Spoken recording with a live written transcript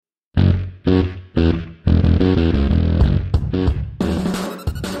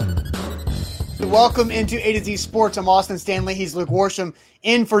Welcome into A to Z Sports. I'm Austin Stanley. He's Luke Worsham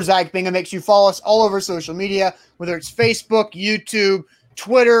in for Zach Bingham. Make sure you follow us all over social media, whether it's Facebook, YouTube,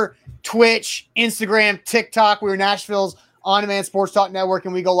 Twitter, Twitch, Instagram, TikTok. We're Nashville's on-demand sports talk network,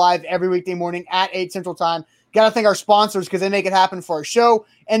 and we go live every weekday morning at 8 Central Time. Got to thank our sponsors because they make it happen for our show,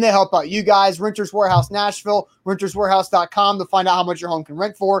 and they help out you guys. Renters Warehouse Nashville, renterswarehouse.com to find out how much your home can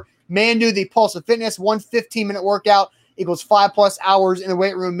rent for. Mandu, the Pulse of Fitness, 1 15-minute workout equals 5+ hours in the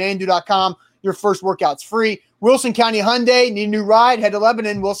weight room. Mandu.com. Your first workout's free. Wilson County Hyundai. Need a new ride? Head to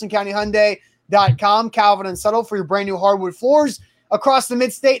Lebanon. WilsonCountyHyundai.com. Calvin and Subtle for your brand new hardwood floors. Across the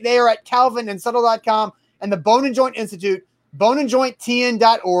mid-state, they are at CalvinandSuttle.com. And the Bone and Joint Institute,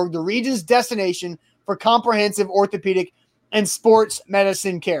 boneandjointtn.org, the region's destination for comprehensive orthopedic and sports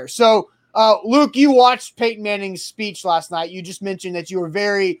medicine care. So, Luke, you watched Peyton Manning's speech last night. You just mentioned that you were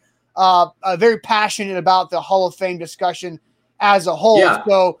very passionate about the Hall of Fame discussion as a whole.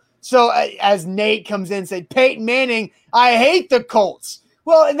 Yeah. So as Nate comes in and said, Peyton Manning, I hate the Colts.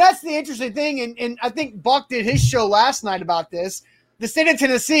 Well, and that's the interesting thing, and I think Buck did his show last night about this. The state of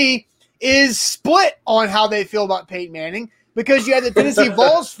Tennessee is split on how they feel about Peyton Manning because you have the Tennessee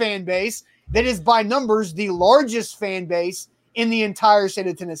Vols fan base that is by numbers the largest fan base in the entire state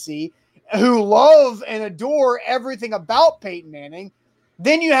of Tennessee who love and adore everything about Peyton Manning.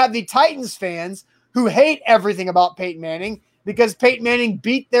 Then you have the Titans fans who hate everything about Peyton Manning because Peyton Manning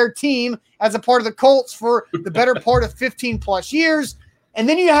beat their team as a part of the Colts for the better part of 15+ years. And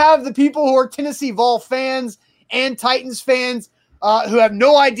then you have the people who are Tennessee Vol fans and Titans fans who have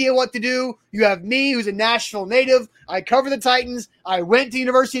no idea what to do. You have me, who's a Nashville native. I cover the Titans. I went to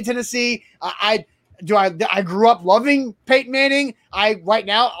University of Tennessee. I grew up loving Peyton Manning. I right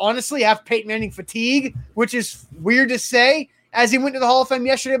now honestly have Peyton Manning fatigue, which is weird to say as he went to the Hall of Fame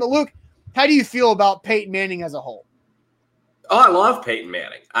yesterday. But Luke, how do you feel about Peyton Manning as a whole? Oh, I love Peyton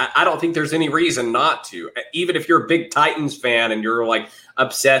Manning. I don't think there's any reason not to. Even if you're a big Titans fan and you're like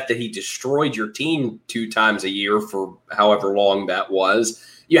upset that he destroyed your team 2 times a year for however long that was,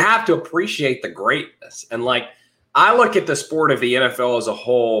 you have to appreciate the greatness. And like, I look at the sport of the NFL as a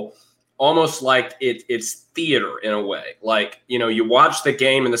whole almost like it's theater in a way. Like, you know, you watch the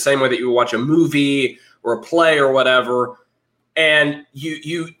game in the same way that you watch a movie or a play or whatever. And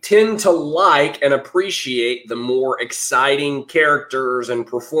you tend to like and appreciate the more exciting characters and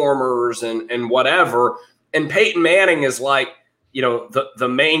performers and whatever. And Peyton Manning is like, you know, the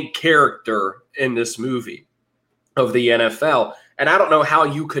main character in this movie of the NFL. And I don't know how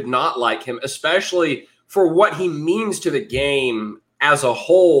you could not like him, especially for what he means to the game as a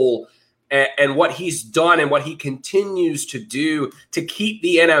whole and what he's done and what he continues to do to keep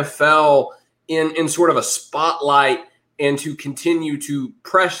the NFL in sort of a spotlight and to continue to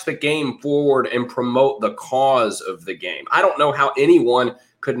press the game forward and promote the cause of the game. I don't know how anyone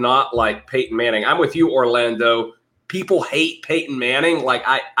could not like Peyton Manning. I'm with you, Orlando. People hate Peyton Manning. Like,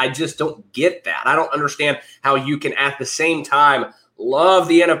 I just don't get that. I don't understand how you can at the same time love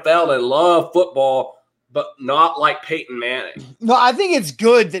the NFL and love football, but not like Peyton Manning. No, I think it's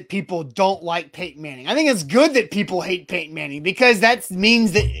good that people don't like Peyton Manning. I think it's good that people hate Peyton Manning because that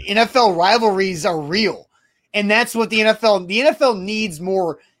means that NFL rivalries are real. And that's what the NFL needs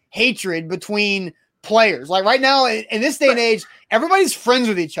more hatred between players. Like right now, in this day and age, everybody's friends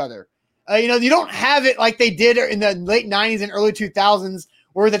with each other. You don't have it like they did in the late 90s and early 2000s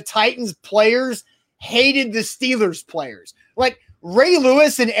where the Titans players hated the Steelers players. Like Ray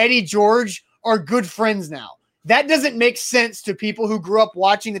Lewis and Eddie George are good friends now. That doesn't make sense to people who grew up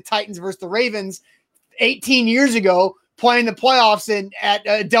watching the Titans versus the Ravens 18 years ago playing the playoffs at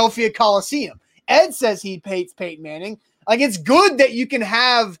Adelphia Coliseum. Ed says he hates Peyton Manning. Like, it's good that you can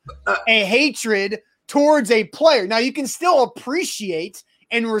have a hatred towards a player. Now, you can still appreciate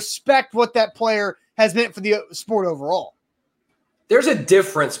and respect what that player has meant for the sport overall. There's a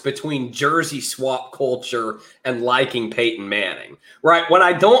difference between jersey swap culture and liking Peyton Manning, right? What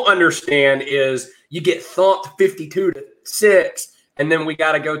I don't understand is you get thumped 52-6, and then we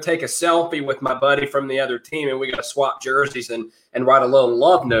got to go take a selfie with my buddy from the other team, and we got to swap jerseys and write a little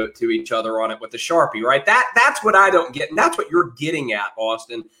love note to each other on it with a Sharpie, right? That's what I don't get, and that's what you're getting at,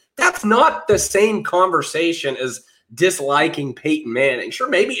 Austin. That's not the same conversation as disliking Peyton Manning. Sure,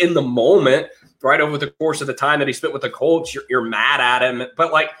 maybe in the moment, right, over the course of the time that he spent with the Colts, you're mad at him.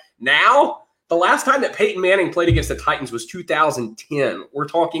 But, like, now, the last time that Peyton Manning played against the Titans was 2010. We're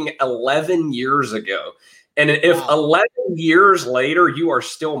talking 11 years ago. And if 11 years later you are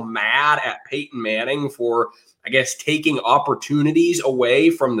still mad at Peyton Manning for, I guess, taking opportunities away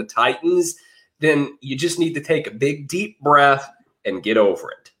from the Titans, then you just need to take a big, deep breath and get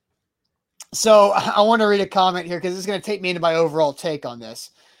over it. So I want to read a comment here because it's going to take me into my overall take on this.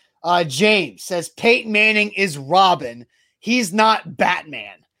 James says Peyton Manning is Robin. He's not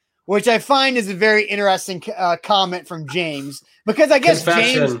Batman, which I find is a very interesting comment from James, because I guess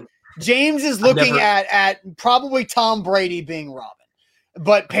James is looking at probably Tom Brady being Robin,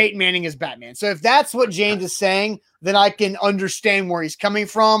 but Peyton Manning is Batman. So if that's what James is saying, then I can understand where he's coming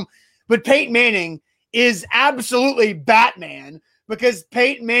from. But Peyton Manning is absolutely Batman, because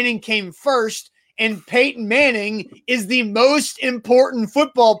Peyton Manning came first, and Peyton Manning is the most important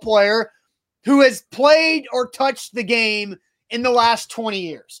football player who has played or touched the game in the last 20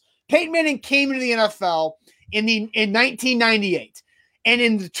 years. Peyton Manning came into the NFL in 1998. And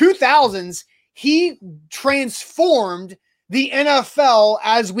in the 2000s, he transformed the NFL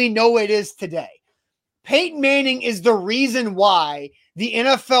as we know it is today. Peyton Manning is the reason why the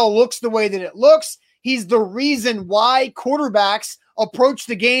NFL looks the way that it looks. He's the reason why quarterbacks approach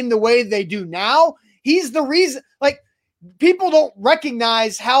the game the way they do now. He's the reason, people don't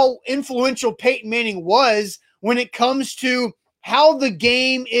recognize how influential Peyton Manning was when it comes to how the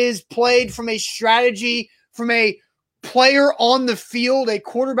game is played from a strategy, from a player on the field, a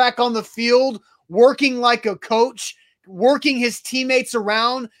quarterback on the field, working like a coach, working his teammates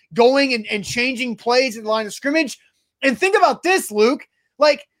around, going and changing plays at the line of scrimmage. And think about this, Luke,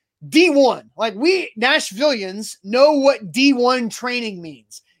 D1, we Nashvillians know what D1 training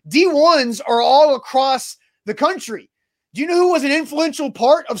means. D1s are all across the country. Do you know who was an influential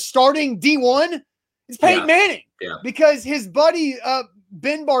part of starting D1? It's Peyton Manning. Yeah. Because his buddy,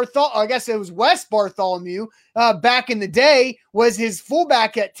 Ben Bartholomew, I guess it was Wes Bartholomew, back in the day, was his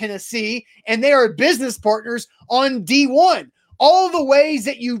fullback at Tennessee, and they are business partners on D1. All the ways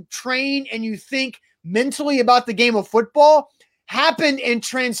that you train and you think mentally about the game of football happened and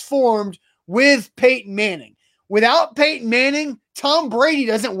transformed with Peyton Manning. Without Peyton Manning, Tom Brady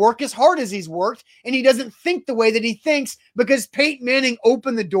doesn't work as hard as he's worked, and he doesn't think the way that he thinks, because Peyton Manning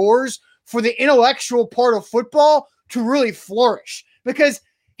opened the doors for the intellectual part of football to really flourish, because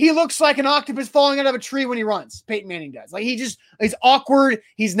he looks like an octopus falling out of a tree when he runs. Peyton Manning does. He's awkward.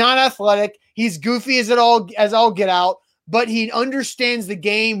 He's not athletic. He's goofy as all get out, but he understands the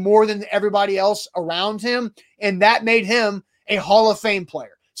game more than everybody else around him, and that made him a Hall of Fame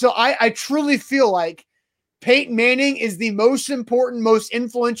player. So I truly feel like Peyton Manning is the most important, most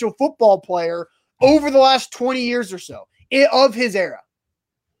influential football player over the last 20 years or so of his era.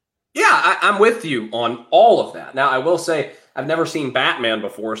 Yeah, I'm with you on all of that. Now, I will say I've never seen Batman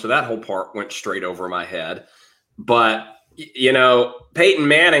before, so that whole part went straight over my head. But, Peyton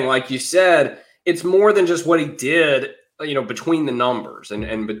Manning, like you said, it's more than just what he did, between the numbers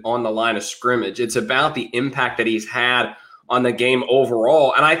and on the line of scrimmage. It's about the impact that he's had on the game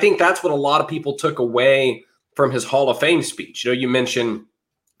overall. And I think that's what a lot of people took away from his Hall of Fame speech. You mentioned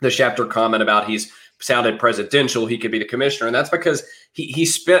the Schefter comment about he's sounded presidential, he could be the commissioner. And that's because he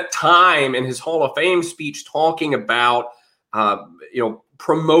spent time in his Hall of Fame speech talking about,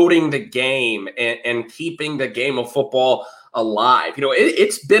 promoting the game and keeping the game of football alive.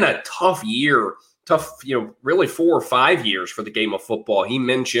 It's been a tough year, really 4 or 5 years for the game of football. He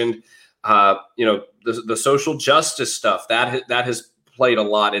mentioned, the social justice stuff that has played a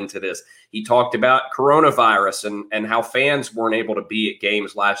lot into this. He talked about coronavirus and how fans weren't able to be at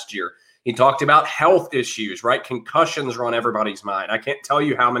games last year. He talked about health issues, right? Concussions are on everybody's mind. I can't tell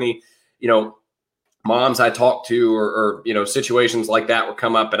you how many, moms I talk to or situations like that will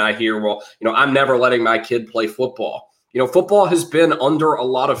come up and I hear, I'm never letting my kid play football. Football has been under a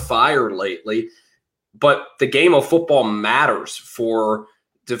lot of fire lately, but the game of football matters for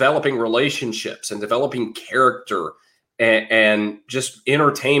developing relationships and developing character and just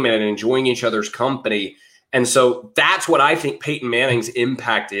entertainment and enjoying each other's company. And so that's what I think Peyton Manning's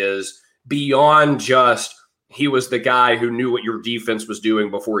impact is, beyond just he was the guy who knew what your defense was doing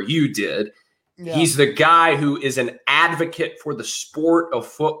before you did. Yeah. He's the guy who is an advocate for the sport of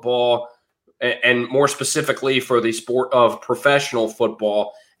football, and more specifically for the sport of professional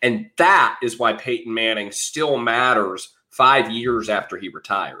football. And that is why Peyton Manning still matters 5 years after he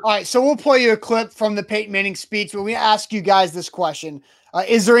retired. All right, so we'll play you a clip from the Peyton Manning speech, but we ask you guys this question.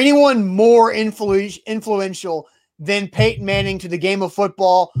 Is there anyone more influential than Peyton Manning to the game of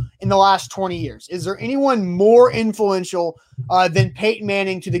football in the last 20 years? Is there anyone more influential than Peyton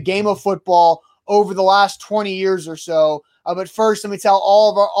Manning to the game of football over the last 20 years or so? But first, let me tell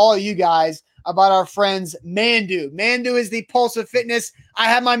all of you guys about our friends Mandu. Mandu is the pulse of fitness. I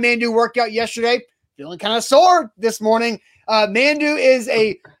had my Mandu workout yesterday. Feeling kind of sore this morning. Mandu is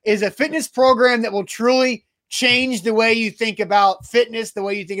a fitness program that will truly change the way you think about fitness, the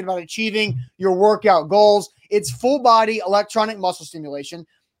way you think about achieving your workout goals. It's full body electronic muscle stimulation.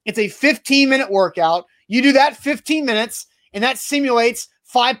 It's a 15-minute workout. You do that 15 minutes, and that simulates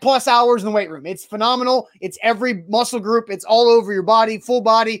 5+ hours in the weight room. It's phenomenal. It's every muscle group. It's all over your body, full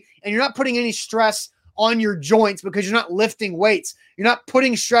body, and you're not putting any stress on your joints because you're not lifting weights. You're not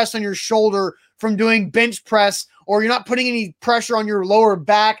putting stress on your shoulder from doing bench press, or you're not putting any pressure on your lower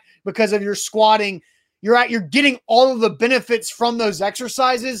back because of your squatting. You're getting all of the benefits from those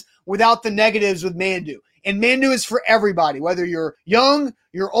exercises without the negatives with Mandu. And Mandu is for everybody, whether you're young,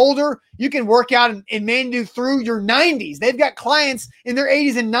 you're older, you can work out in Mandu through your 90s. They've got clients in their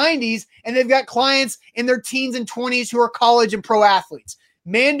 80s and 90s, and they've got clients in their teens and 20s who are college and pro athletes.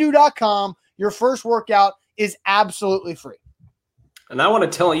 Mandu.com, your first workout is absolutely free. And I want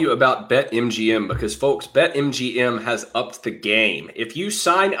to tell you about BetMGM because, folks, BetMGM has upped the game. If you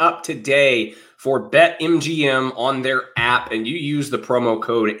sign up today for BetMGM on their app and you use the promo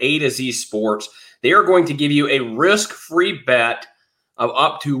code A to Z Sports, they are going to give you a risk-free bet of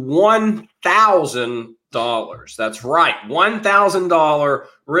up to $1,000. That's right, $1,000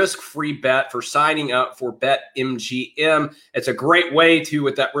 risk-free bet for signing up for BetMGM. It's a great way to,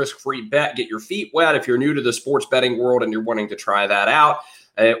 with that risk-free bet, get your feet wet if you're new to the sports betting world and you're wanting to try that out.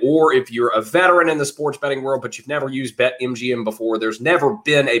 Or if you're a veteran in the sports betting world, but you've never used BetMGM before, there's never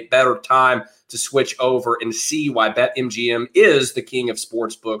been a better time to switch over and see why BetMGM is the king of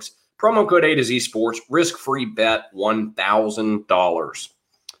sports books. Promo code A to Z Sports, risk-free bet, $1,000.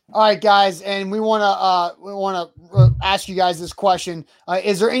 All right, guys, and we want to ask you guys this question: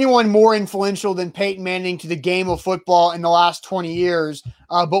 is there anyone more influential than Peyton Manning to the game of football in the last 20 years?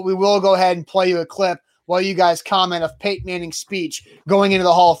 But we will go ahead and play you a clip while you guys comment of Peyton Manning's speech going into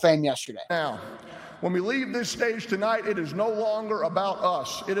the Hall of Fame yesterday. Now, when we leave this stage tonight, it is no longer about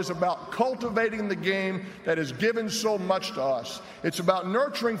us. It is about cultivating the game that has given so much to us. It's about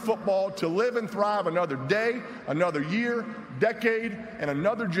nurturing football to live and thrive another day, another year, decade, and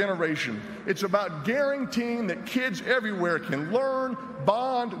another generation. It's about guaranteeing that kids everywhere can learn,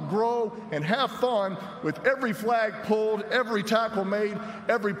 bond, grow, and have fun with every flag pulled, every tackle made,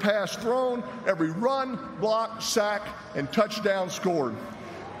 every pass thrown, every run, block, sack, and touchdown scored.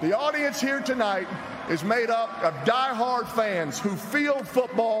 The audience here tonight is made up of die-hard fans who feel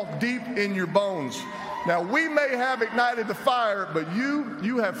football deep in your bones. Now, we may have ignited the fire, but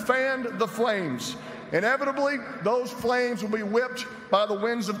you have fanned the flames. Inevitably, those flames will be whipped by the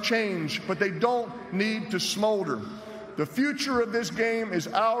winds of change, but they don't need to smolder. The future of this game is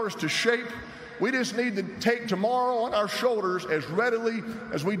ours to shape. We just need to take tomorrow on our shoulders as readily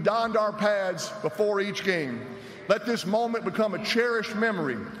as we donned our pads before each game. Let this moment become a cherished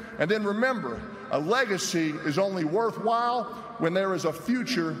memory. And then remember, a legacy is only worthwhile when there is a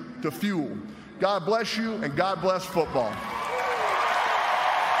future to fuel. God bless you, and God bless football.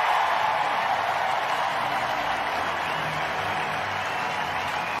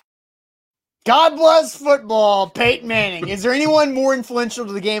 God bless football, Peyton Manning. Is there anyone more influential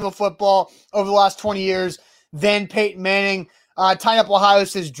to the game of football over the last 20 years than Peyton Manning? Tying Up Ohio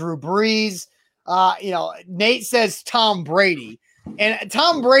says Drew Brees. Nate says Tom Brady. And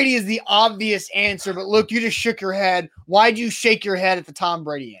Tom Brady is the obvious answer, but look, you just shook your head. Why'd you shake your head at the Tom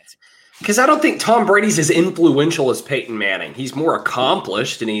Brady answer? Because I don't think Tom Brady's as influential as Peyton Manning. He's more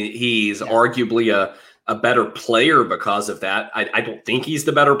accomplished, and he's arguably a better player because of that. I don't think he's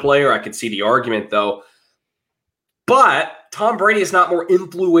the better player. I could see the argument, though. But Tom Brady is not more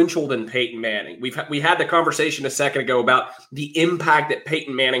influential than Peyton Manning. We had the conversation a second ago about the impact that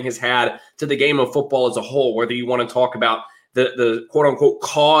Peyton Manning has had to the game of football as a whole, whether you want to talk about the quote-unquote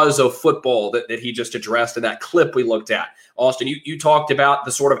cause of football that he just addressed in that clip we looked at. Austin, you talked about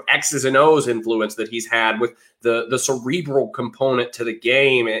the sort of X's and O's influence that he's had with the cerebral component to the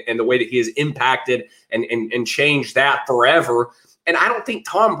game and the way that he has impacted and changed that forever. And I don't think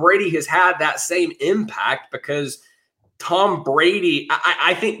Tom Brady has had that same impact because Tom Brady,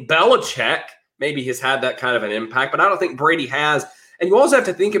 I think Belichick maybe has had that kind of an impact, but I don't think Brady has. And you also have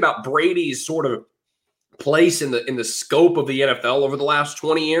to think about Brady's sort of place in the scope of the NFL over the last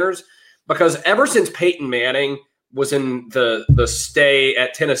 20 years, because ever since Peyton Manning was in the stay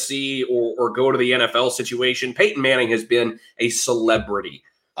at Tennessee or go to the NFL situation, Peyton Manning has been a celebrity.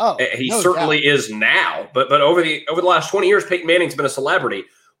 Oh, he certainly is now, but over the last 20 years, Peyton Manning's been a celebrity.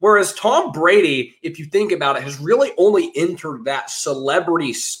 Whereas Tom Brady, if you think about it, has really only entered that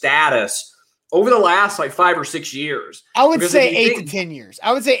celebrity status over the last 5 or 6 years. I would say 8 to 10 years.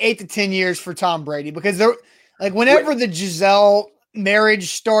 I would say 8 to 10 years for Tom Brady, because whenever the Giselle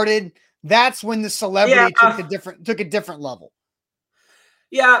marriage started, that's when the celebrity took a different level.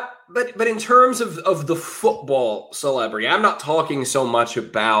 Yeah, but in terms of the football celebrity, I'm not talking so much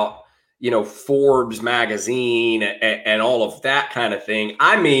about, Forbes magazine and all of that kind of thing.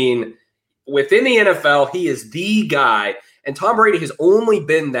 I mean, within the NFL, he is the guy. And Tom Brady has only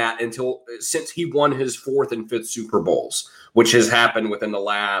been that since he won his 4th and 5th Super Bowls, which has happened within the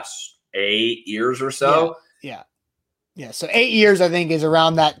last 8 years or so. Yeah. So 8 years, I think, is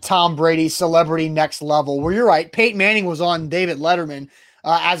around that Tom Brady celebrity next level, where you're right. Peyton Manning was on David Letterman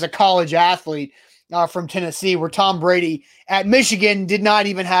as a college athlete from Tennessee, where Tom Brady at Michigan did not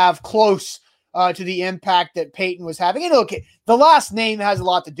even have close to the impact that Peyton was having. And okay, the last name has a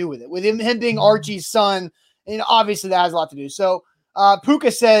lot to do with it. With him being Archie's son, and obviously that has a lot to do. So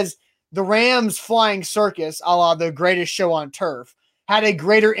Puka says the Rams flying circus, a la The Greatest Show on Turf, had a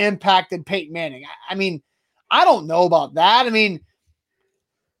greater impact than Peyton Manning. I mean, I don't know about that. I mean,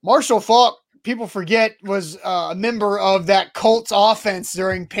 Marshall Faulk, people forget, was a member of that Colts offense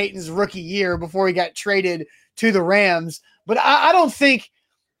during Peyton's rookie year before he got traded to the Rams. But I don't think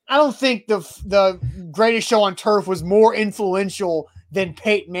the Greatest Show on Turf was more influential than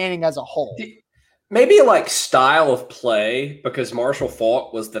Peyton Manning as a whole. Maybe like style of play, because Marshall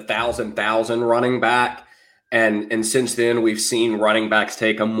Faulk was the 1,000 running back. And since then, we've seen running backs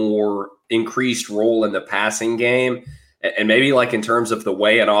take a more increased role in the passing game. And maybe like in terms of the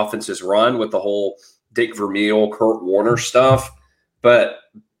way an offense is run with the whole Dick Vermeil, Kurt Warner stuff. But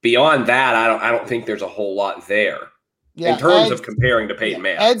beyond that, I don't think there's a whole lot there in terms of comparing to Peyton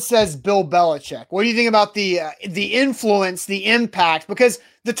Manning. Ed says Bill Belichick. What do you think about the influence, the impact? Because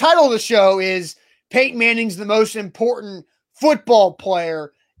the title of the show is Peyton Manning's the most important football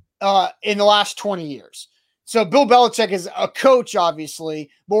player in the last 20 years. So Bill Belichick is a coach, obviously,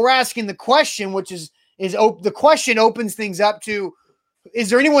 but we're asking the question, which is the question opens things up to, is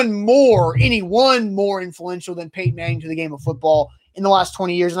there anyone more influential than Peyton Manning to the game of football in the last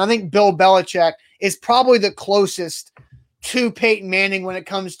 20 years? And I think Bill Belichick is probably the closest to Peyton Manning when it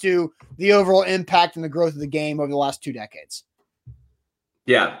comes to the overall impact and the growth of the game over the last 2 decades.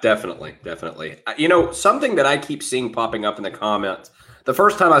 Yeah, definitely. You know, something that I keep seeing popping up in the comments, the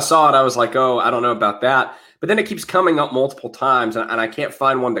first time I saw it, I was like, oh, I don't know about that. But then it keeps coming up multiple times, and I can't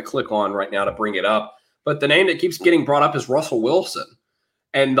find one to click on right now to bring it up. But the name that keeps getting brought up is Russell Wilson.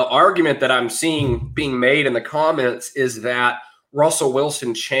 And the argument that I'm seeing being made in the comments is that Russell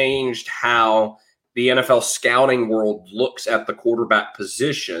Wilson changed how the NFL scouting world looks at the quarterback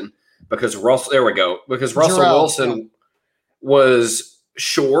position because Russell Wilson was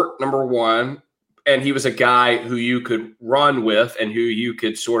short, number one, and he was a guy who you could run with and who you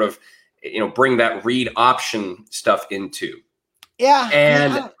could sort of, bring that read option stuff into. Yeah.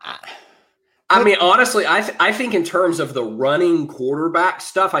 And I mean, honestly, I think in terms of the running quarterback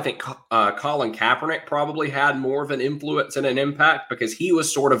stuff, I think Colin Kaepernick probably had more of an influence and an impact because he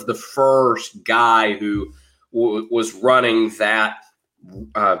was sort of the first guy who was running that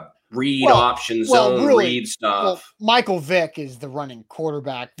read option zone really, read stuff. Well, Michael Vick is the running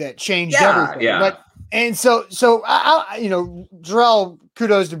quarterback that changed everything. Yeah. So Jarrell,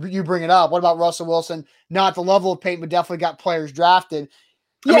 kudos to you bring it up. What about Russell Wilson? Not the level of Peyton, but definitely got players drafted.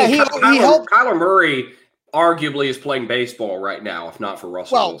 Yeah, he helped. Kyler Murray arguably is playing baseball right now, if not for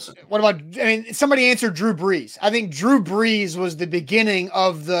Russell Wilson. What about, somebody answered Drew Brees. I think Drew Brees was the beginning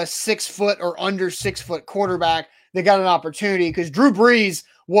of the 6 foot or under 6 foot quarterback that got an opportunity because Drew Brees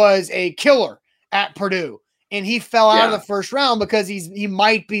was a killer at Purdue and he fell out of the first round because he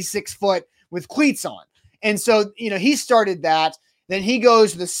might be 6 foot with cleats on. And so, he started that. Then he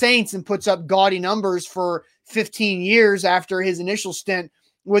goes to the Saints and puts up gaudy numbers for 15 years after his initial stint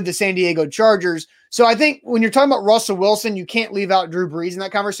with the San Diego Chargers. So I think when you're talking about Russell Wilson, you can't leave out Drew Brees in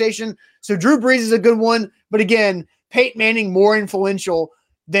that conversation. So Drew Brees is a good one. But again, Peyton Manning more influential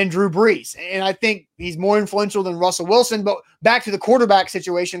than Drew Brees. And I think he's more influential than Russell Wilson. But back to the quarterback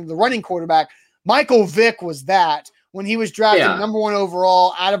situation, the running quarterback, Michael Vick was that when he was drafted number 1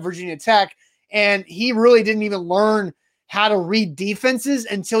 overall out of Virginia Tech. And he really didn't even learn how to read defenses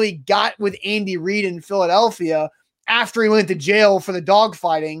until he got with Andy Reid in Philadelphia after he went to jail for the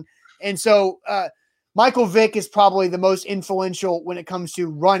dogfighting. And so Michael Vick is probably the most influential when it comes to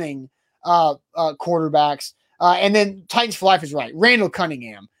running quarterbacks. And then Titans for Life is right. Randall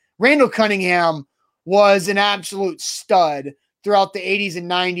Cunningham. Randall Cunningham was an absolute stud throughout the 80s and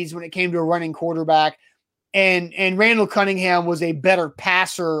 90s when it came to a running quarterback. And Randall Cunningham was a better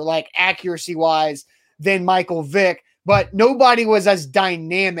passer, like accuracy-wise, than Michael Vick. But nobody was as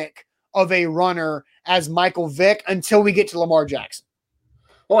dynamic of a runner as Michael Vick until we get to Lamar Jackson.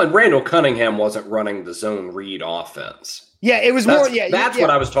 Well, and Randall Cunningham wasn't running the zone read offense. Yeah, it was more. Yeah, that's what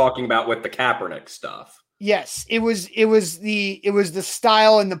I was talking about with the Kaepernick stuff. Yes, it was the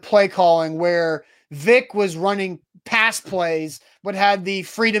style and the play calling where Vick was running pass plays, but had the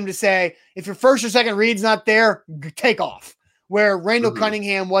freedom to say, if your first or second read's not there, take off. where Randall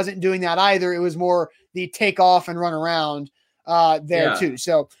Cunningham wasn't doing that either. It was more the take off and run around there too.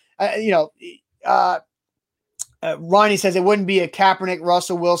 So, Ronnie says it wouldn't be a Kaepernick,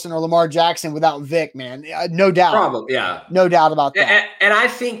 Russell Wilson, or Lamar Jackson without Vic, man. No doubt. Probably, yeah. No doubt about that. And I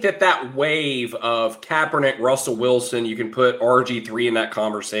think that wave of Kaepernick, Russell Wilson, you can put RG3 in that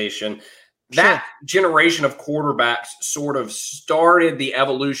conversation. That generation of quarterbacks sort of started the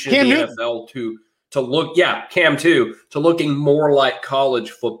evolution of the NFL to look, Cam too, to looking more like college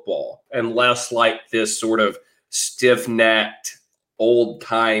football and less like this sort of stiff-necked,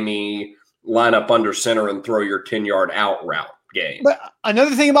 old-timey, line up under center and throw your 10-yard out route game. But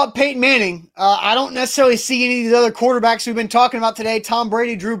another thing about Peyton Manning, I don't necessarily see any of these other quarterbacks we've been talking about today, Tom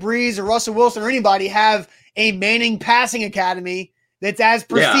Brady, Drew Brees, or Russell Wilson, or anybody, have a Manning passing academy that's as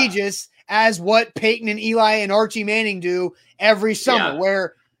prestigious as what Peyton and Eli and Archie Manning do every summer,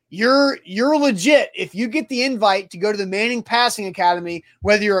 where you're legit. If you get the invite to go to the Manning Passing Academy,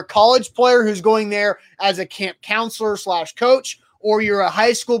 whether you're a college player who's going there as a camp counselor / coach, or you're a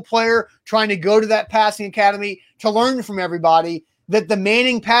high school player trying to go to that passing academy to learn from everybody, that the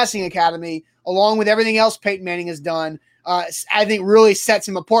Manning Passing Academy, along with everything else Peyton Manning has done, I think really sets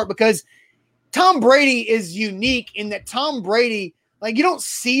him apart, because Tom Brady is unique in that Tom Brady, like, you don't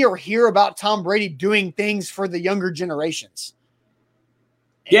see or hear about Tom Brady doing things for the younger generations.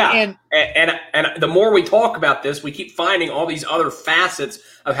 Yeah, and the more we talk about this, we keep finding all these other facets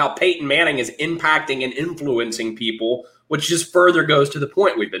of how Peyton Manning is impacting and influencing people, which just further goes to the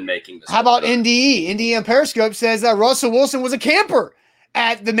point we've been making. How about NDE? NDE on Periscope says that Russell Wilson was a camper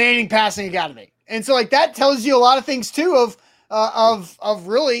at the Manning Passing Academy. And so, like, that tells you a lot of things too of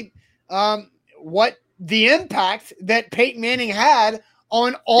really what the impact that Peyton Manning had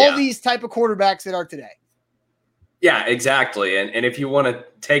on all these type of quarterbacks that are today. Yeah, exactly. And if you want to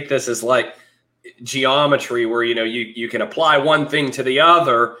take this as like geometry where, you can apply one thing to the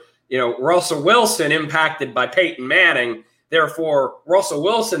other, Russell Wilson impacted by Peyton Manning. Therefore, Russell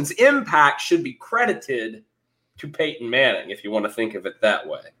Wilson's impact should be credited to Peyton Manning, if you want to think of it that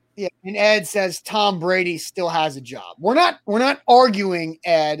way. Yeah, and Ed says Tom Brady still has a job. We're not arguing,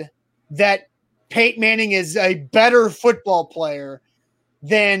 Ed, that Peyton Manning is a better football player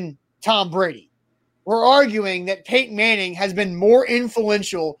than Tom Brady. We're arguing that Peyton Manning has been more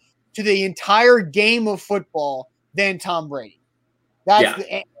influential to the entire game of football than Tom Brady.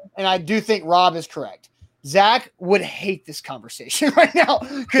 And I do think Rob is correct. Zach would hate this conversation right now,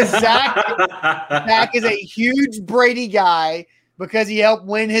 because Zach is a huge Brady guy because he helped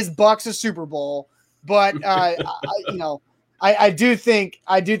win his Bucks a Super Bowl. But I do think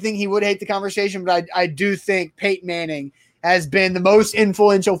he would hate the conversation. But I do think Peyton Manning has been the most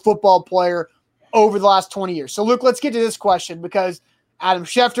influential football player over the last 20 years. So, Luke, let's get to this question, because Adam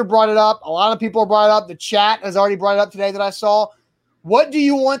Schefter brought it up. A lot of people brought it up. The chat has already brought it up today that I saw. What do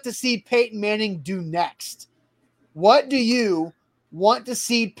you want to see Peyton Manning do next? What do you want to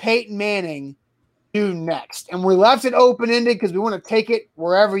see Peyton Manning do next? And we left it open-ended because we want to take it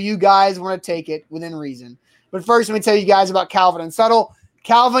wherever you guys want to take it within reason. But first, let me tell you guys about Calvin and Settle.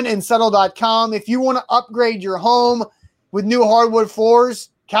 CalvinandSettle.com. If you want to upgrade your home with new hardwood floors,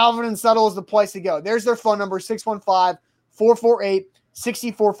 Calvin and Settle is the place to go. There's their phone number,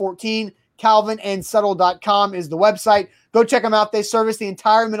 615-448-6414. CalvinandSettle.com is the website. Go check them out. They service the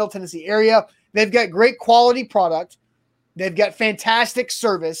entire Middle Tennessee area. They've got great quality product. They've got fantastic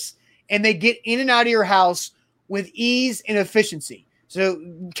service, and they get in and out of your house with ease and efficiency. So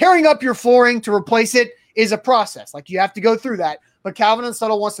tearing up your flooring to replace it is a process. Like, you have to go through that. But Calvin and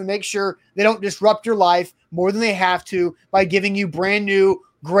Settle wants to make sure they don't disrupt your life more than they have to by giving you brand new,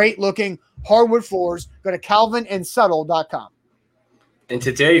 great-looking hardwood floors. Go to CalvinandSettle.com. And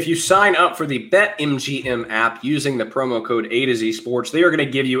today, if you sign up for the BetMGM app using the promo code A to Z Sports, they are going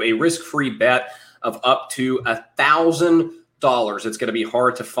to give you a risk-free bet of up to $1,000. It's going to be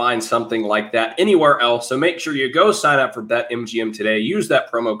hard to find something like that anywhere else. So make sure you go sign up for BetMGM today. Use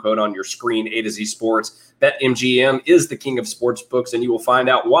that promo code on your screen, A to Z Sports. BetMGM is the king of sports books, and you will find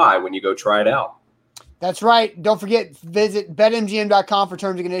out why when you go try it out. That's right. Don't forget, visit BetMGM.com for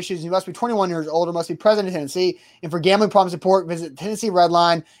terms and conditions. You must be 21 years old or must be present in Tennessee. And for gambling problem support, visit Tennessee Red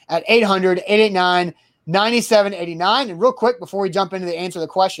Line at 800-889-9789. And real quick, before we jump into the answer to the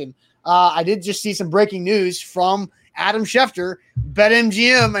question, I did just see some breaking news from Adam Schefter.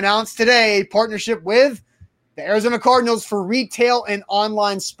 BetMGM announced today a partnership with the Arizona Cardinals for retail and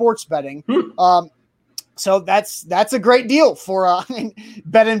online sports betting. So that's a great deal for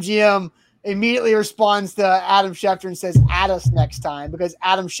BetMGM. Immediately responds to Adam Schefter and says, add us next time, because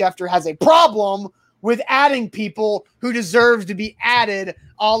Adam Schefter has a problem with adding people who deserves to be added,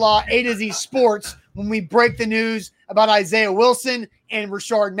 a la A to Z Sports, when we break the news about Isaiah Wilson and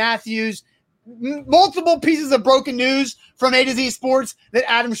Rashard Matthews. Multiple pieces of broken news from A to Z Sports that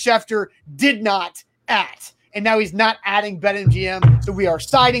Adam Schefter did not add. And now he's not adding BetMGM. So we are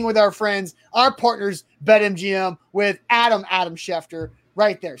siding with our friends, our partners, BetMGM, with Adam Schefter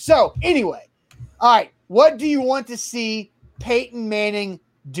right there. So anyway, all right, what do you want to see Peyton Manning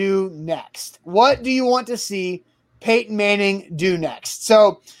do next? What do you want to see Peyton Manning do next?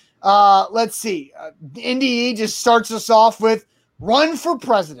 So let's see. NDE just starts us off with run for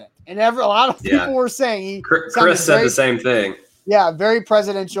president. And a lot of people were saying Chris said the same thing. Yeah, very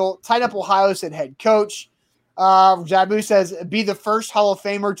presidential. Tied up Ohio State head coach. Jabu says, be the first Hall of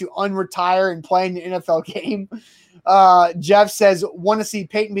Famer to unretire and play in the NFL game. Jeff says, want to see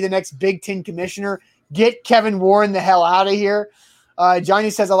Peyton be the next Big Ten commissioner. Get Kevin Warren the hell out of here.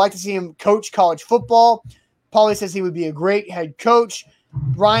 Johnny says, I'd like to see him coach college football. Paulie says he would be a great head coach.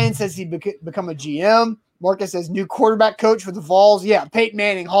 Ryan says he'd become a GM. Marcus says new quarterback coach for the Vols. Yeah, Peyton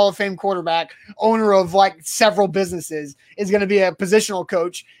Manning, Hall of Fame quarterback, owner of like several businesses, is going to be a positional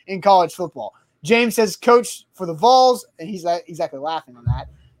coach in college football. James says coach for the Vols, and he's exactly laughing on that.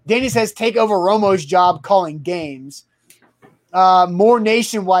 Danny says take over Romo's job calling games. More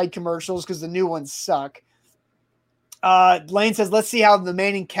nationwide commercials because the new ones suck. Lane says let's see how the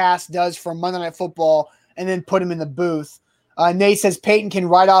Manning cast does for Monday Night Football and then put him in the booth. Nate says Peyton can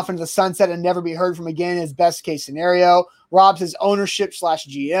ride off into the sunset and never be heard from again in his best case scenario. Rob says ownership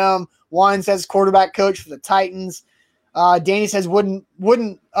 /GM. Juan says quarterback coach for the Titans. Danny says wouldn't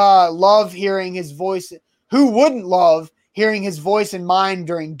love hearing his voice. Who wouldn't love hearing his voice and mind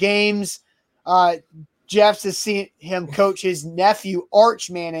during games? Jeff says see him coach his nephew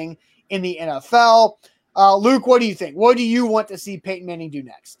Arch Manning in the NFL. Luke, what do you think? What do you want to see Peyton Manning do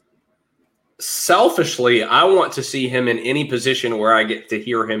next? Selfishly, I want to see him in any position where I get to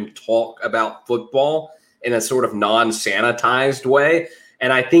hear him talk about football in a sort of non-sanitized way.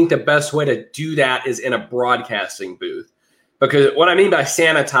 And I think the best way to do that is in a broadcasting booth. Because what I mean by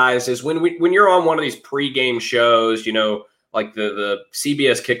sanitized is when you're on one of these pregame shows, you know, like the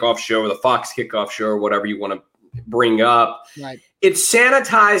CBS kickoff show or the Fox kickoff show or whatever you want to bring up. Right. It's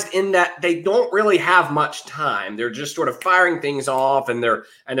sanitized in that they don't really have much time. They're just sort of firing things off and they're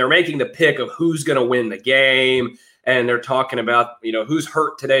making the pick of who's going to win the game. And they're talking about, you know, who's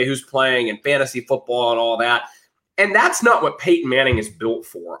hurt today, who's playing and fantasy football and all that. And that's not what Peyton Manning is built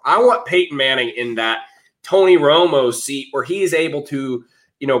for. I want Peyton Manning in that Tony Romo seat where he is able to,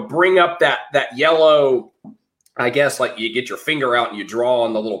 you know, bring up that yellow, I guess, like you get your finger out and you draw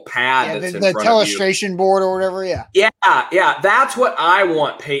on the little pad that's in front of you. The illustration board or whatever, yeah. Yeah. That's what I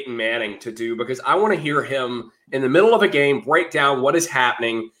want Peyton Manning to do because I want to hear him in the middle of a game break down what is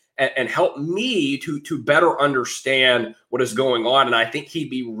happening and help me to better understand what is going on. And I think he'd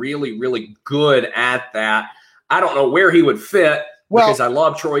be really, really good at that. I don't know where he would fit because I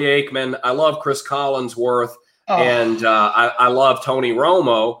love Troy Aikman. I love Chris Collinsworth. And I love Tony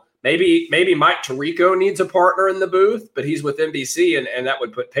Romo. Maybe Mike Tirico needs a partner in the booth, but he's with NBC, and that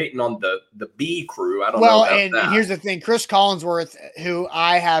would put Peyton on the B crew. I don't know about that. And here's the thing. Chris Collinsworth, who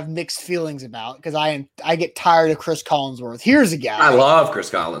I have mixed feelings about because I get tired of Chris Collinsworth. Here's a guy. I love Chris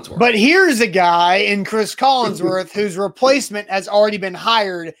Collinsworth. But here's a guy in Chris Collinsworth whose replacement has already been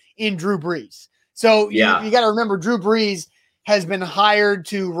hired in Drew Brees. So you got to remember Drew Brees has been hired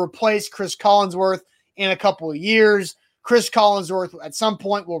to replace Chris Collinsworth in a couple of years. Chris Collinsworth at some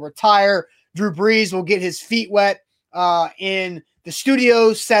point will retire. Drew Brees will get his feet wet in the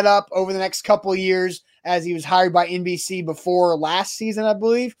studio set up over the next couple of years as he was hired by NBC before last season, I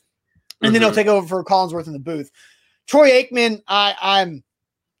believe. And then he'll take over for Collinsworth in the booth. Troy Aikman, I'm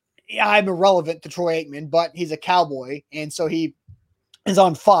irrelevant to Troy Aikman, but he's a Cowboy. And so he is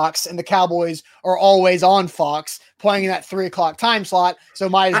on Fox, and the Cowboys are always on Fox playing in that 3:00 time slot. So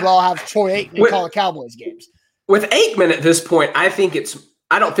might as well have Troy Aikman call the Cowboys games. With Aikman at this point, I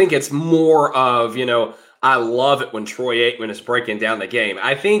don't think it's more of, you know, I love it when Troy Aikman is breaking down the game.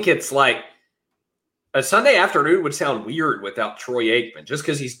 I think it's like a Sunday afternoon would sound weird without Troy Aikman just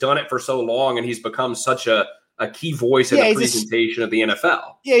because he's done it for so long and he's become such a key voice in the presentation of the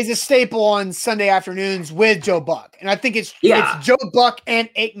NFL. Yeah, he's a staple on Sunday afternoons with Joe Buck. And I think it's Joe Buck and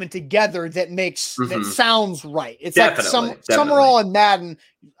Aikman together that makes that sounds right. It's definitely, like Summerall and Madden.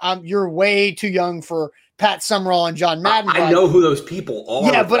 You're way too young for Pat Summerall and John Madden. I know who those people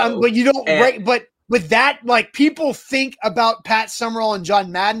are. Yeah, but you don't. But with that, like people think about Pat Summerall and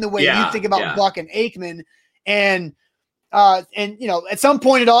John Madden the way you think about Buck and Aikman, and you know, at some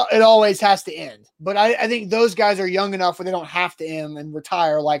point it always has to end. But I think those guys are young enough where they don't have to end and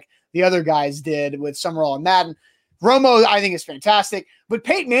retire like the other guys did with Summerall and Madden. Romo, I think, is fantastic. But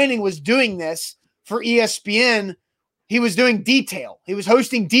Peyton Manning was doing this for ESPN. He was doing detail. He was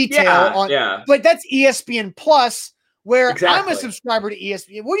hosting detail but that's ESPN Plus, where I'm a subscriber to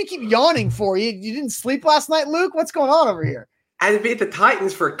ESPN. What do you keep yawning for? You didn't sleep last night, Luke? What's going on over here? I beat the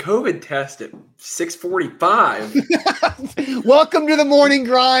Titans for a COVID test at 6:45. Welcome to the morning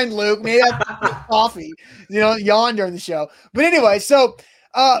grind, Luke. Maybe have coffee, yawn during the show. But anyway, so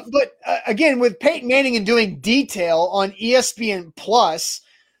again, with Peyton Manning and doing detail on ESPN Plus,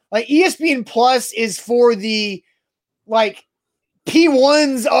 like ESPN Plus is for the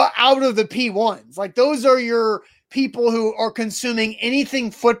P1s out of the P1s. Like those are your people who are consuming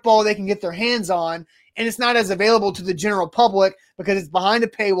anything football they can get their hands on, and it's not as available to the general public because it's behind a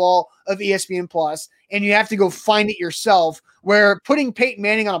paywall of ESPN Plus, and you have to go find it yourself. Where putting Peyton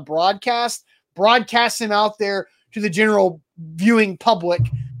Manning on a broadcasts him out there to the general viewing public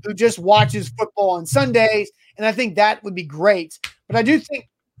who just watches football on Sundays, and I think that would be great. But I do think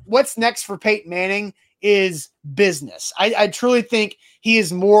what's next for Peyton Manning is business. I truly think he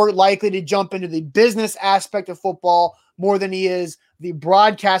is more likely to jump into the business aspect of football more than he is the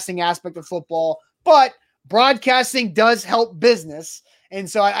broadcasting aspect of football. But broadcasting does help business. And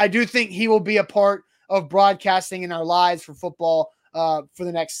so I do think he will be a part of broadcasting in our lives for football for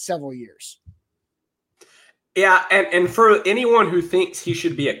the next several years. Yeah, and for anyone who thinks he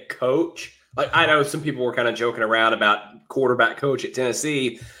should be a coach, like I know some people were kind of joking around about quarterback coach at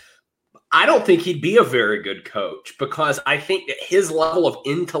Tennessee. I don't think he'd be a very good coach because I think that his level of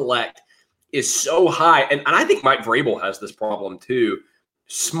intellect is so high. And I think Mike Vrabel has this problem too.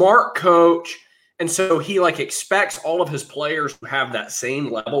 Smart coach. And so he expects all of his players to have that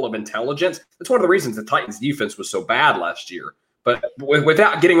same level of intelligence. That's one of the reasons the Titans defense was so bad last year. But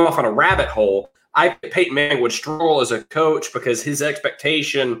without getting off on a rabbit hole, I think Peyton Manning would struggle as a coach because his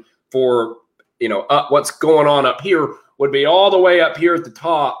expectation for, what's going on up here would be all the way up here at the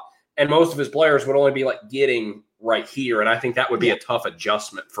top. And most of his players would only be getting right here. And I think that would be a tough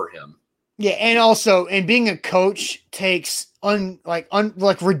adjustment for him. Yeah. And also, being a coach takes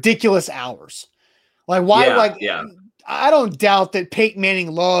ridiculous hours. I don't doubt that Peyton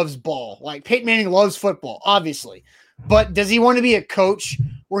Manning loves ball. Peyton Manning loves football, obviously. But does he want to be a coach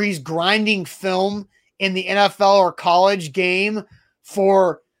where he's grinding film in the NFL or college game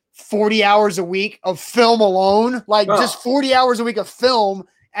for 40 hours a week of film alone? Just 40 hours a week of film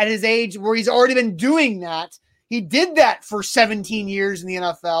at his age where he's already been doing that. He did that for 17 years in the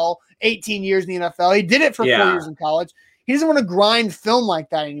NFL, 18 years in the NFL. He did it for 4 years in college. He doesn't want to grind film like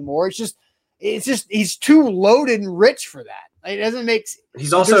that anymore. It's just he's too loaded and rich for that. It doesn't make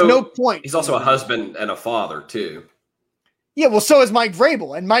there's no point. He's also a husband and a father too. Yeah, well, so is Mike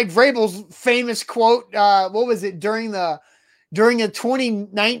Vrabel. And Mike Vrabel's famous quote, what was it, during the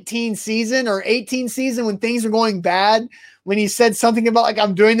 2019 season or 18 season when things were going bad, when he said something about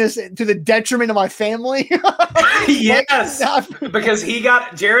I'm doing this to the detriment of my family. Yes, because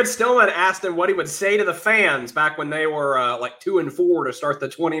Jared Stillman asked him what he would say to the fans back when they were 2-4 to start the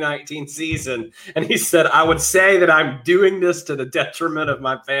 2019 season. And he said, I would say that I'm doing this to the detriment of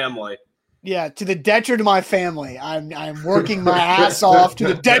my family. Yeah, to the detriment of my family. I'm working my ass off to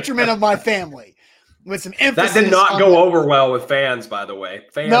the detriment of my family. With some emphasis. That did not go over well with fans, by the way.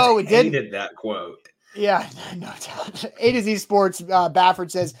 Fans hated that quote. Yeah, no doubt. A to Z Sports,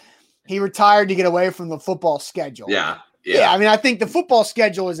 Baffert says he retired to get away from the football schedule. Yeah. I mean, I think the football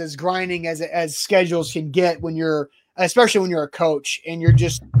schedule is as grinding as schedules can get especially when you're a coach and you're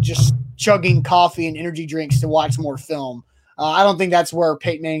just chugging coffee and energy drinks to watch more film. I don't think that's where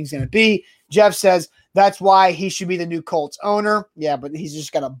Peyton Manning's going to be. Jeff says that's why he should be the new Colts owner. Yeah, but he's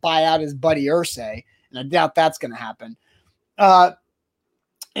just got to buy out his buddy Irsay, and I doubt that's going to happen.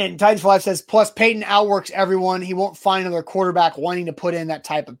 And Titans for Life says, plus Peyton outworks everyone. He won't find another quarterback wanting to put in that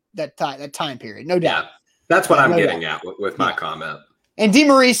time period. No doubt. Yeah, that's what I'm getting at with my comment. And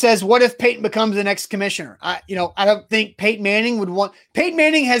DeMarie says, what if Peyton becomes the next commissioner? I don't think Peyton Manning would want. Peyton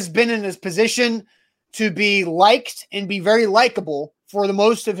Manning has been in this position to be liked and be very likable for the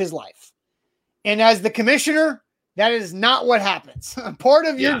most of his life. And as the commissioner, that is not what happens. Part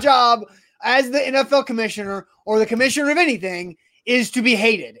of your job as the NFL commissioner or the commissioner of anything is to be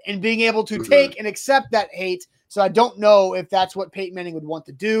hated and being able to take and accept that hate. So I don't know if that's what Peyton Manning would want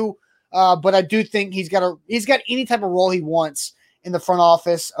to do. But I do think he's got any type of role he wants in the front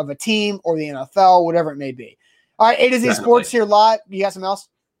office of a team or the NFL, whatever it may be. All right, A to Z Sports here live. You got something else?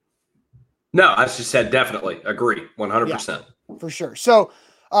 No, I just said definitely. Agree. 100%. Yeah, for sure. So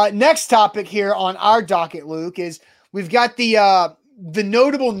next topic here on our docket, Luke, is we've got the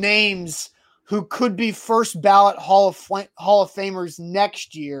notable names who could be first ballot Hall of Famers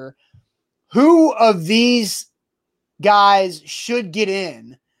next year, who of these guys should get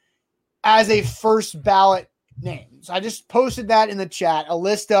in as a first ballot name? So I just posted that in the chat, a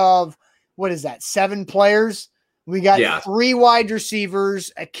list of, 7 players. We got 3 wide receivers,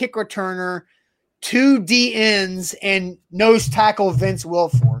 a kick returner, 2 D ends, and nose tackle Vince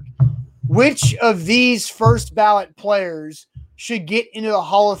Wilfork. Which of these first ballot players should get into the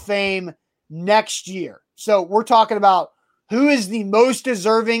Hall of Fame next year? So we're talking about who is the most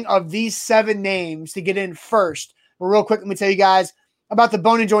deserving of these 7 names to get in first. But real quick, let me tell you guys about the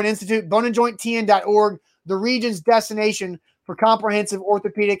Bone and Joint Institute, boneandjointtn.org, the region's destination for comprehensive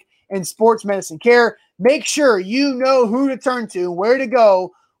orthopedic and sports medicine care. Make sure you know who to turn to, where to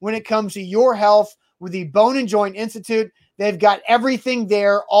go when it comes to your health with the Bone and Joint Institute. They've got everything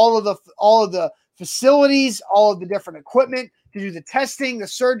there, all of the facilities, all of the different equipment to do the testing, the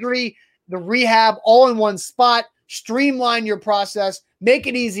surgery, the rehab, all in one spot. Streamline your process, make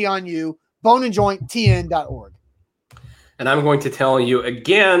it easy on you. boneandjointtn.org. And I'm going to tell you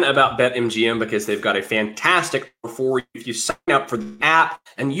again about BetMGM because they've got a fantastic offer for you. If you sign up for the app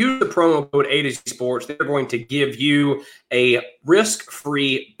and use the promo code A to Z Sports, they're going to give you a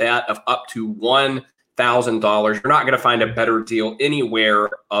risk-free bet of up to $1,000. You're not going to find a better deal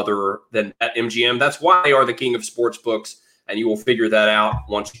anywhere other than BetMGM. That's why they are the king of sports books, and you will figure that out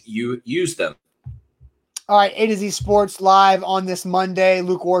once you use them. All right, A to Z Sports live on this Monday.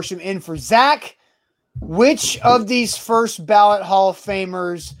 Luke Worsham in for Zach. Which of these first ballot Hall of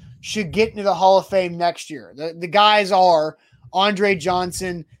Famers should get into the Hall of Fame next year? The guys are Andre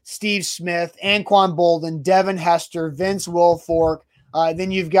Johnson, Steve Smith, Anquan Bolden, Devin Hester, Vince Wilfork.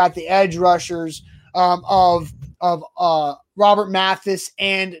 Then you've got the edge rushers of Robert Mathis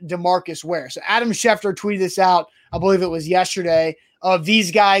and DeMarcus Ware. So Adam Schefter tweeted this out, I believe it was yesterday, of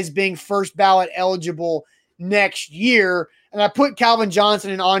these guys being first ballot eligible next year. And I put Calvin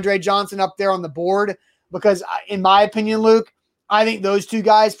Johnson and Andre Johnson up there on the board because, in my opinion, Luke, I think those 2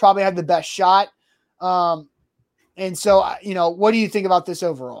 guys probably have the best shot. And so, what do you think about this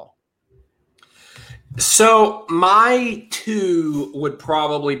overall? So my 2 would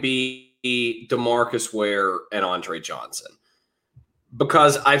probably be DeMarcus Ware and Andre Johnson.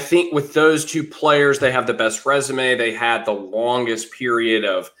 Because I think with those 2 players, they have the best resume. They had the longest period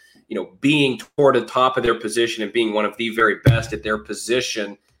of being toward the top of their position and being one of the very best at their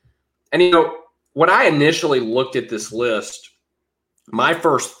position. And, when I initially looked at this list, my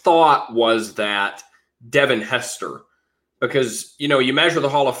first thought was that Devin Hester, because, you measure the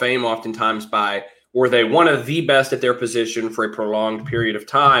Hall of Fame oftentimes by, were they one of the best at their position for a prolonged period of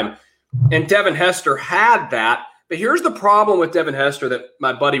time? And Devin Hester had that. But here's the problem with Devin Hester that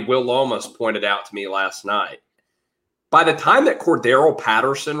my buddy Will Lomas pointed out to me last night. By the time that Cordero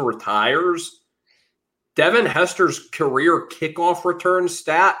Patterson retires, Devin Hester's career kickoff return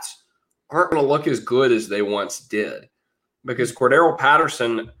stats aren't going to look as good as they once did because Cordero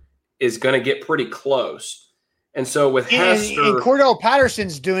Patterson is going to get pretty close. And so with Hester... And Cordero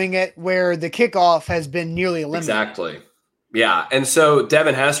Patterson's doing it where the kickoff has been nearly eliminated. Exactly. Yeah. And so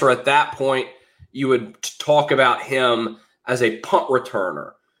Devin Hester at that point, you would talk about him as a punt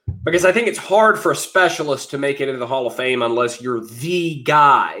returner. Because I think it's hard for a specialist to make it into the Hall of Fame unless you're the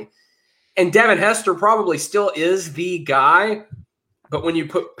guy. And Devin Hester probably still is the guy. But when you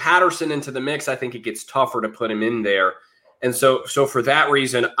put Patterson into the mix, I think it gets tougher to put him in there. And so for that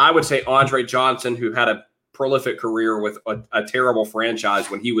reason, I would say Andre Johnson, who had a prolific career with a terrible franchise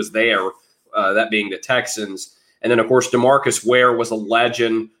when he was there, that being the Texans. And then, of course, DeMarcus Ware was a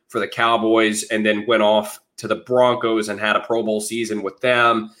legend for the Cowboys and then went off to the Broncos and had a Pro Bowl season with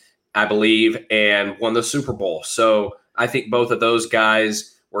them, I believe, and won the Super Bowl. So I think both of those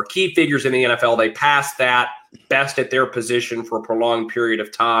guys were key figures in the NFL. They passed that best at their position for a prolonged period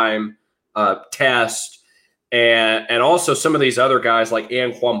of time test. And also some of these other guys like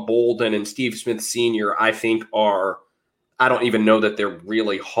Anquan Bolden and Steve Smith Sr., I think I don't even know that they're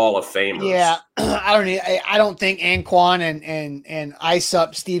really Hall of Famers. Yeah, I don't think Anquan and Ice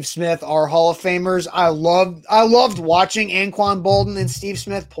Up Steve Smith are Hall of Famers. I loved watching Anquan Bolden and Steve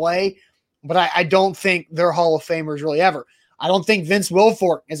Smith play, but I don't think they're Hall of Famers really ever. I don't think Vince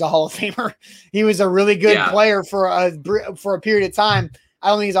Wilfork is a Hall of Famer. He was a really good player for a period of time. I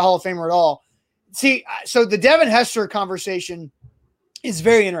don't think he's a Hall of Famer at all. See, so the Devin Hester conversation is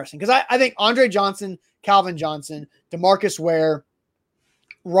very interesting because I think Andre Johnson, Calvin Johnson, DeMarcus Ware,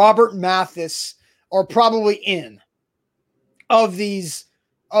 Robert Mathis are probably in of these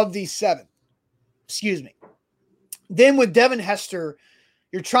 7. Excuse me. Then with Devin Hester,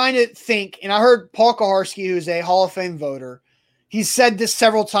 you're trying to think, and I heard Paul Kaharski, who's a Hall of Fame voter, he's said this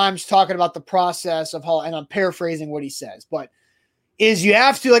several times talking about the process of how, and I'm paraphrasing what he says, but is you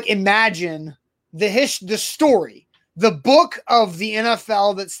have to like imagine the story, the book of the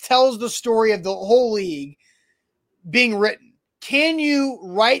NFL that tells the story of the whole league being written. Can you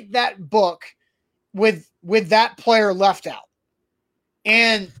write that book with that player left out?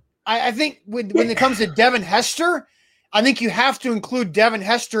 And I think when it comes to Devin Hester, I think you have to include Devin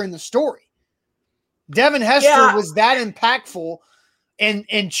Hester in the story. Devin Hester was that impactful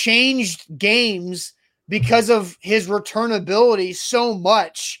and changed games because of his returnability so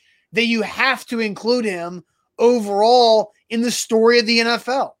much that you have to include him overall in the story of the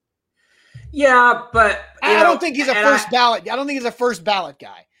NFL. Yeah, but I don't think he's a first ballot. I don't think he's a first ballot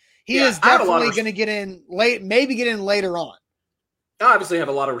guy. He is definitely going to get in late, maybe get in later on. I obviously have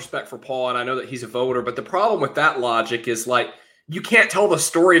a lot of respect for Paul, and I know that he's a voter, but the problem with that logic is like you can't tell the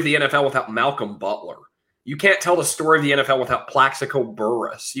story of the NFL without Malcolm Butler. You can't tell the story of the NFL without Plaxico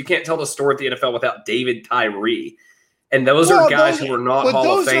Burress. You can't tell the story of the NFL without David Tyree. And those are guys who are not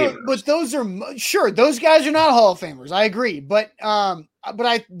Hall of Famers. But those are sure those guys are not Hall of Famers. I agree, but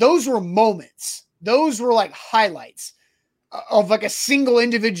those were moments. Those were like highlights of like a single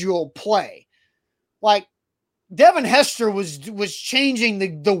individual play. Like Devin Hester was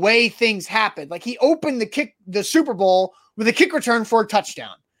changing the way things happened. Like he opened the Super Bowl with a kick return for a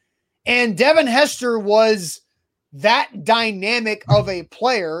touchdown. And Devin Hester was that dynamic of a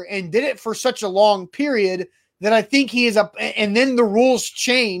player and did it for such a long period that I think he is and then the rules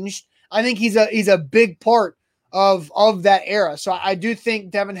changed. I think he's a big part of that era. So I do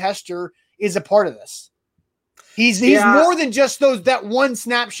think Devin Hester is a part of this. He's more than just that one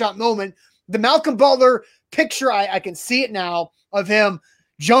snapshot moment. The Malcolm Butler picture, I can see it now of him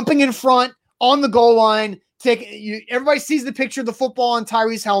jumping in front on the goal line. Everybody sees the picture of the football on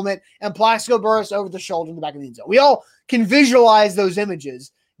Tyree's helmet and Plaxico Burress over the shoulder in the back of the end zone. We all can visualize those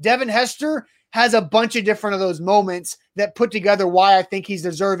images. Devin Hester has a bunch of different of those moments that put together why I think he's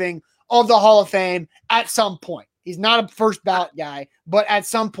deserving of the Hall of Fame at some point. He's not a first ballot guy, but at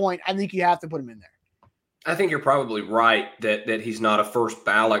some point, I think you have to put him in there. I think you're probably right that he's not a first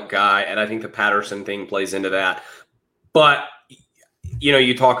ballot guy, and I think the Patterson thing plays into that. But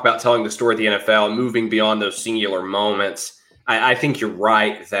you talk about telling the story of the NFL and moving beyond those singular moments. I think you're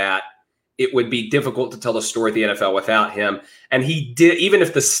right that it would be difficult to tell the story of the NFL without him. And he did, even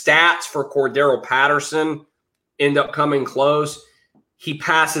if the stats for Cordero Patterson end up coming close, he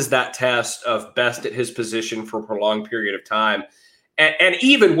passes that test of best at his position for a prolonged period of time. And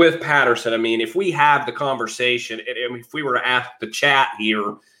even with Patterson, I mean, if we have the conversation, and if we were to ask the chat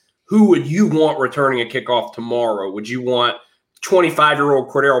here, who would you want returning a kickoff tomorrow? Would you want 25-year-old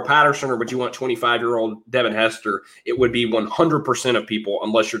Cordero Patterson, or would you want 25-year-old Devin Hester? It would be 100% of people,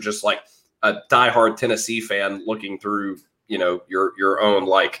 unless you're just like a diehard Tennessee fan looking through, your own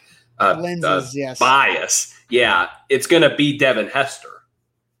like lenses, yes, bias. Yeah, it's going to be Devin Hester.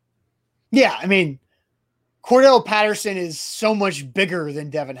 Yeah, I mean, Cordero Patterson is so much bigger than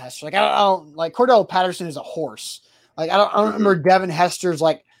Devin Hester. Like I don't like Cordero Patterson is a horse. Like I don't remember Devin Hester's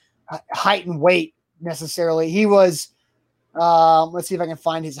like height and weight necessarily. He was. Let's see if I can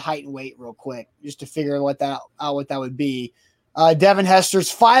find his height and weight real quick, just to figure what that would be. Devin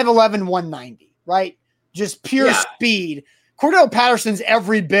Hester's 5'11", 190, right? Just pure speed. Cordero Patterson's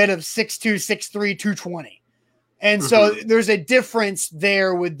every bit of 6'2", 6'3", 220. And so there's a difference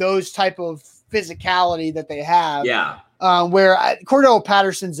there with those type of physicality that they have. Yeah. Where Cordero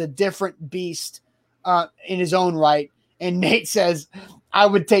Patterson's a different beast in his own right. And Nate says, I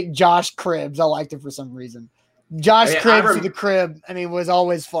would take Josh Cribbs. I liked it for some reason. Josh Cribbs to the crib, was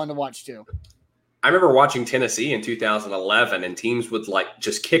always fun to watch too. I remember watching Tennessee in 2011, and teams would like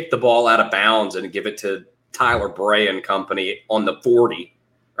just kick the ball out of bounds and give it to Tyler Bray and company on the 40,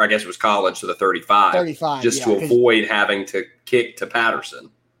 or I guess it was college, so the 35, just to avoid having to kick to Patterson.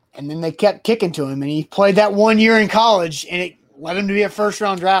 And then they kept kicking to him, and he played that 1 year in college, and it led him to be a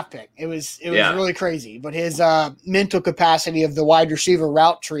first-round draft pick. It was really crazy. But his mental capacity of the wide receiver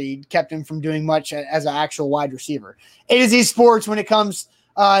route tree kept him from doing much as an actual wide receiver. A to Z Sports, when it comes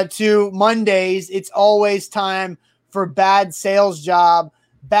to Mondays, it's always time for Bad Sales Job.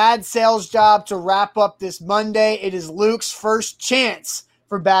 Bad Sales Job to wrap up this Monday. It is Luke's first chance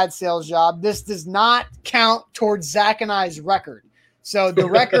for Bad Sales Job. This does not count towards Zach and I's record. So the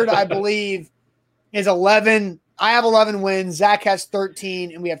record, I believe, is 11. I have 11 wins. Zach has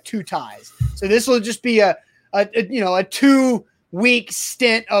 13, and we have 2 ties. So this will just be a 2-week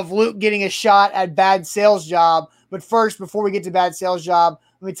stint of Luke getting a shot at Bad Sales Job. But first, before we get to Bad Sales Job,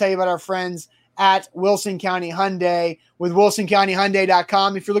 let me tell you about our friends at Wilson County Hyundai with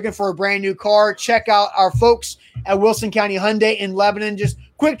WilsonCountyHyundai.com. If you're looking for a brand new car, check out our folks at Wilson County Hyundai in Lebanon. Just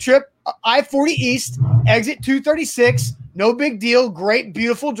quick trip, I-40 East, exit 236. No big deal. Great,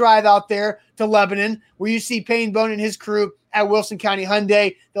 beautiful drive out there to Lebanon where you see Payne Bone and his crew at Wilson County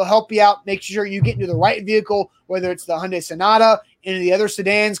Hyundai. They'll help you out, make sure you get into the right vehicle, whether it's the Hyundai Sonata, any of the other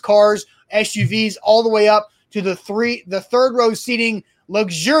sedans, cars, SUVs, all the way up to the third row seating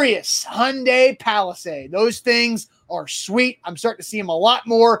luxurious Hyundai Palisade. Those things are sweet. I'm starting to see them a lot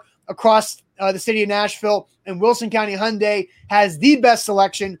more across the city of Nashville, and Wilson County Hyundai has the best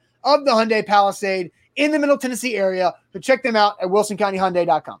selection of the Hyundai Palisade in the Middle Tennessee area. So check them out at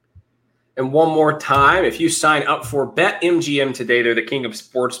WilsonCountyHyundai.com. And one more time, if you sign up for BetMGM today, they're the king of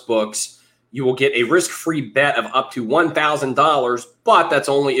sports books. You will get a risk-free bet of up to $1,000, but that's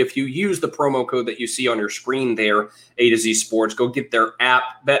only if you use the promo code that you see on your screen there, A to Z Sports. Go get their app.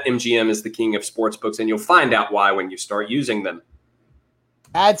 BetMGM is the king of sports books, and you'll find out why when you start using them.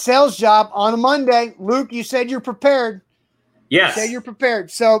 Ad sales job on a Monday. Luke, you said you're prepared. Yes. You said you're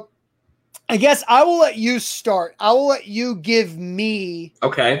prepared. So I guess I will let you start. I will let you give me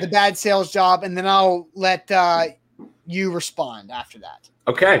the bad sales job, and then I'll let you respond after that.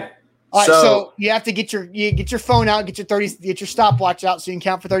 Okay. All right, so you have to get your phone out, get your stopwatch out so you can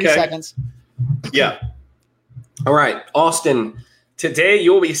count for 30 seconds. Yeah. All right, Austin, today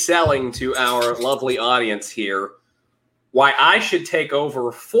you'll be selling to our lovely audience here why I should take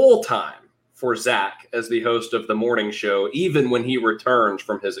over full time for Zach as the host of the morning show, even when he returns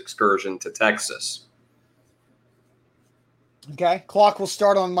from his excursion to Texas. Okay, clock will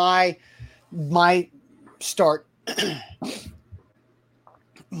start on my start.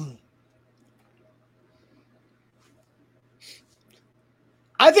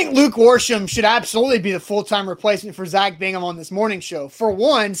 I think Luke Worsham should absolutely be the full-time replacement for Zach Bingham on this morning show. For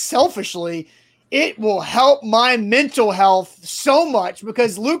one, selfishly, it will help my mental health so much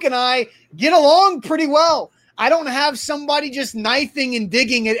because Luke and I get along pretty well. I don't have somebody just knifing and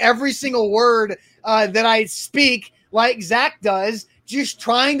digging at every single word that I speak like Zach does, just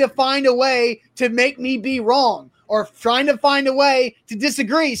trying to find a way to make me be wrong or trying to find a way to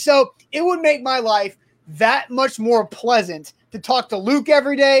disagree. So it would make my life that much more pleasant to talk to Luke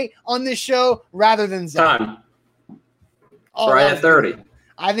every day on this show rather than Zach. Time. Right at 30.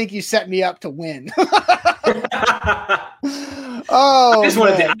 I think you set me up to win. I just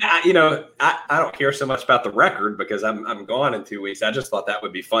wanted to, I don't care so much about the record because I'm gone in 2 weeks. I just thought that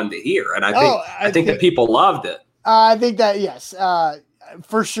would be fun to hear. And I think that people loved it. I think that, yes,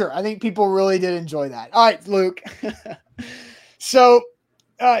 for sure. I think people really did enjoy that. All right, Luke. So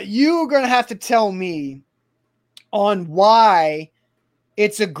you're going to have to tell me on why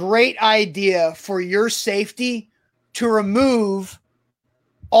it's a great idea for your safety to remove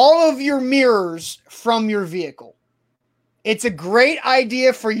all of your mirrors from your vehicle. It's a great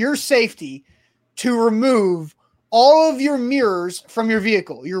idea for your safety to remove all of your mirrors from your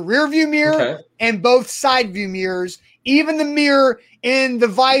vehicle, your rear view mirror and both side view mirrors, even the mirror in the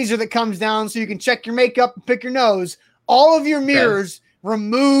visor that comes down so you can check your makeup and pick your nose. All of your mirrors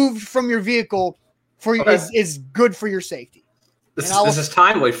removed from your vehicle is good for your safety. This is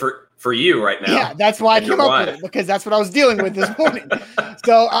timely for you right now. Yeah, that's why I came up with it, because that's what I was dealing with this morning.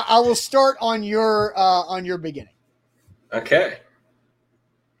 So I will start on your beginning. Okay.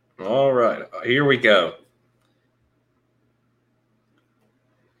 All right. Here we go.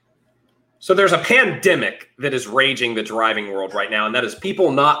 So there's a pandemic that is raging the driving world right now, and that is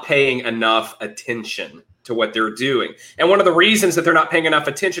people not paying enough attention to what they're doing. And one of the reasons that they're not paying enough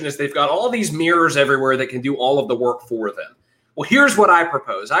attention is they've got all these mirrors everywhere that can do all of the work for them. Well, here's what I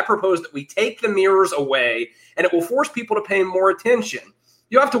propose. I propose that we take the mirrors away, and it will force people to pay more attention.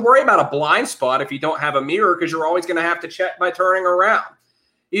 You don't have to worry about a blind spot if you don't have a mirror because you're always going to have to check by turning around.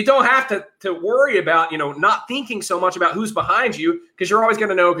 You don't have to worry about, not thinking so much about who's behind you because you're always going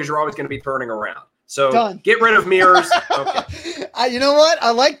to know because you're always going to be turning around. So Get rid of mirrors. Okay. You know what?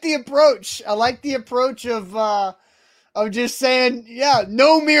 I like the approach. I like the approach of just saying,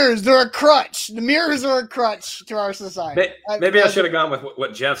 no mirrors. They're a crutch. The mirrors are a crutch to our society. Maybe I should have gone with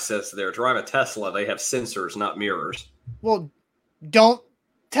what Jeff says there. Drive a Tesla. They have sensors, not mirrors. Well,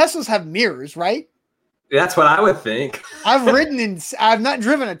 Teslas have mirrors, right? That's what I would think. I've not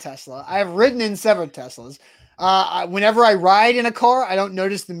driven a Tesla. I've ridden in several Teslas. Whenever I ride in a car, I don't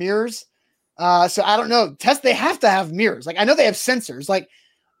notice the mirrors. So I don't know. They have to have mirrors. Like I know they have sensors. Like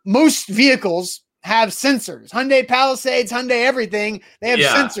most vehicles have sensors. Hyundai Palisades, Hyundai everything. They have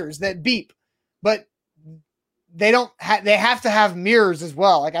sensors that beep, but they don't. They have to have mirrors as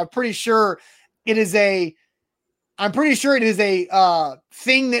well. Like I'm pretty sure it is I'm pretty sure it is a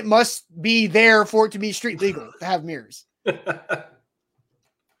thing that must be there for it to be street legal to have mirrors.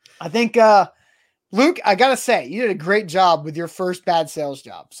 I think, Luke, I got to say, you did a great job with your first bad sales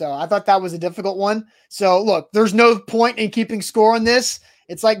job. So I thought that was a difficult one. So look, there's no point in keeping score on this.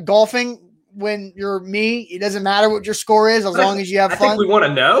 It's like golfing. When you're me, it doesn't matter what your score is as long as you have fun. I think we want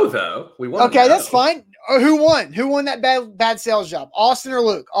to know, though. We want. Okay, that's fine. Who won? Who won that bad sales job? Austin or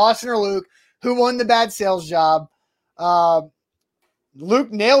Luke? Austin or Luke? Who won the bad sales job?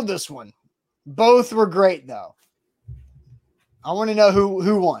 Luke nailed this one. Both were great, though. I want to know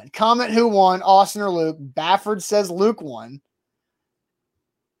who won. Comment who won, Austin or Luke. Bafford says Luke won.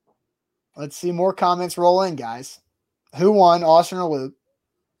 Let's see more comments roll in, guys. Who won, Austin or Luke?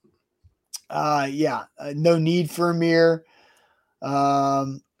 No need for a mirror.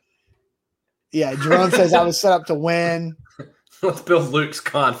 Jerome says I was set up to win. Let's build Luke's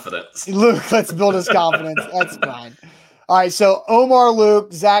confidence. Luke, let's build his confidence. That's fine. All right, so Omar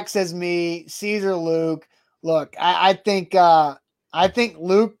Luke, Zach says me, Caesar Luke. Look, I think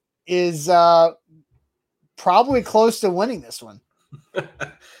Luke is probably close to winning this one.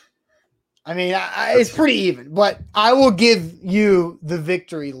 I mean, it's pretty even, but I will give you the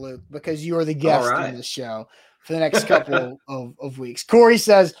victory, Luke, because you are the guest on this show for the next couple of weeks. Corey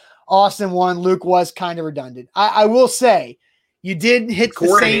says Austin won. Luke was kind of redundant. I will say you did hit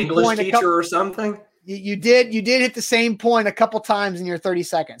the same English point. Teacher or something. You did hit the same point a couple times in your 30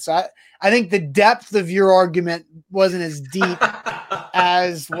 seconds. So I think the depth of your argument wasn't as deep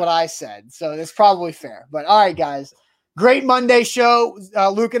as what I said. So that's probably fair. But all right, guys. Great Monday show.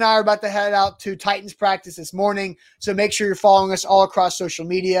 Luke and I are about to head out to Titans practice this morning. So make sure you're following us all across social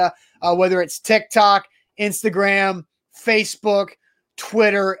media, whether it's TikTok, Instagram, Facebook,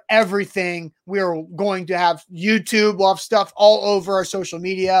 Twitter, everything. We are going to have YouTube. We'll have stuff all over our social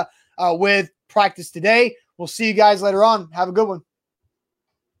media with practice today. We'll see you guys later on. Have a good one.